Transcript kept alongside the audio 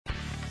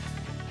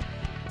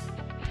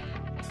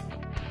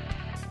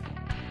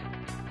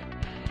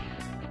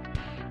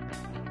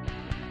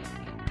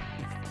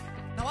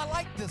Now, I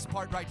like this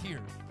part right here.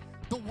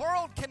 The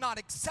world cannot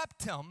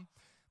accept him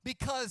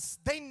because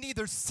they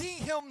neither see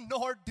him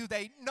nor do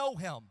they know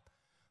him.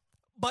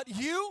 But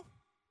you,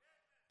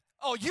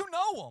 oh, you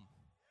know him.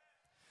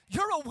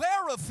 You're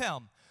aware of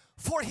him,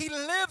 for he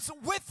lives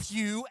with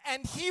you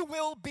and he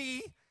will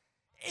be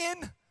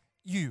in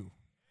you.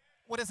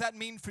 What does that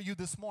mean for you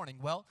this morning?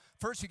 Well,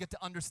 first you get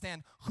to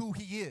understand who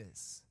he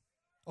is,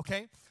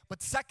 okay?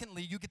 But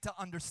secondly, you get to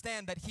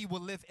understand that he will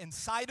live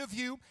inside of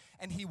you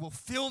and he will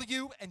fill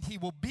you and he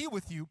will be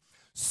with you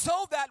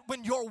so that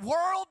when your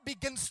world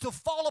begins to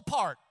fall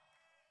apart,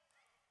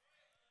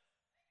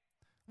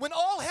 when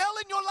all hell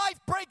in your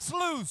life breaks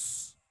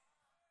loose,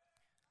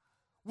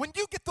 when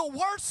you get the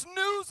worst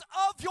news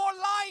of your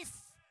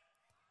life,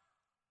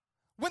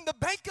 when the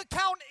bank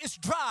account is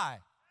dry,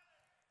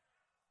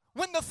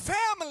 when the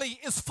family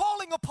is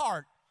falling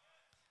apart,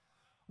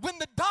 when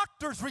the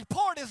doctor's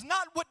report is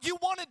not what you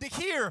wanted to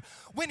hear,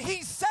 when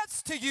he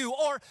says to you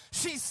or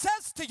she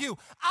says to you,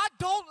 I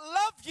don't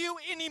love you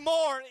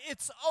anymore,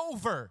 it's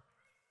over.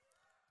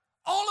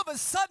 All of a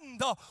sudden,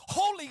 the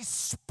Holy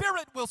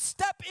Spirit will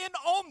step in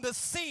on the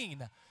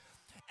scene.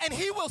 And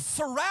he will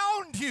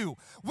surround you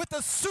with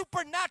a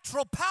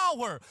supernatural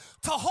power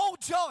to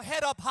hold your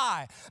head up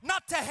high,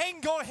 not to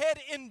hang your head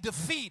in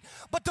defeat,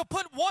 but to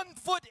put one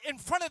foot in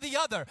front of the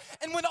other.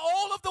 And when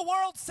all of the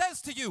world says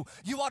to you,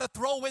 you ought to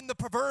throw in the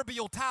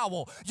proverbial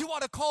towel, you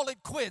ought to call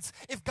it quits.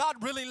 If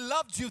God really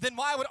loved you, then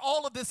why would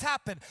all of this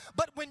happen?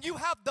 But when you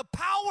have the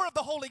power of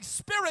the Holy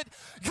Spirit,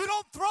 you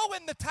don't throw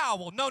in the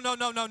towel.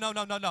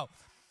 No.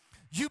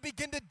 You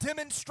begin to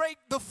demonstrate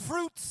the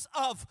fruits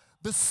of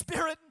the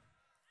Spirit.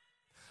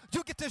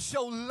 You get to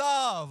show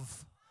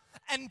love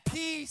and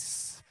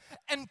peace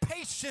and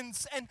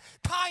patience and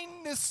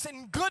kindness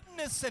and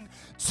goodness and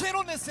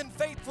gentleness and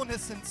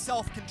faithfulness and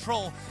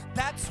self-control.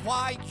 That's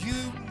why you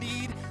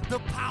need the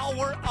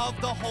power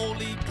of the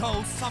Holy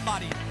Ghost.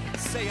 Somebody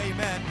say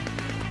amen.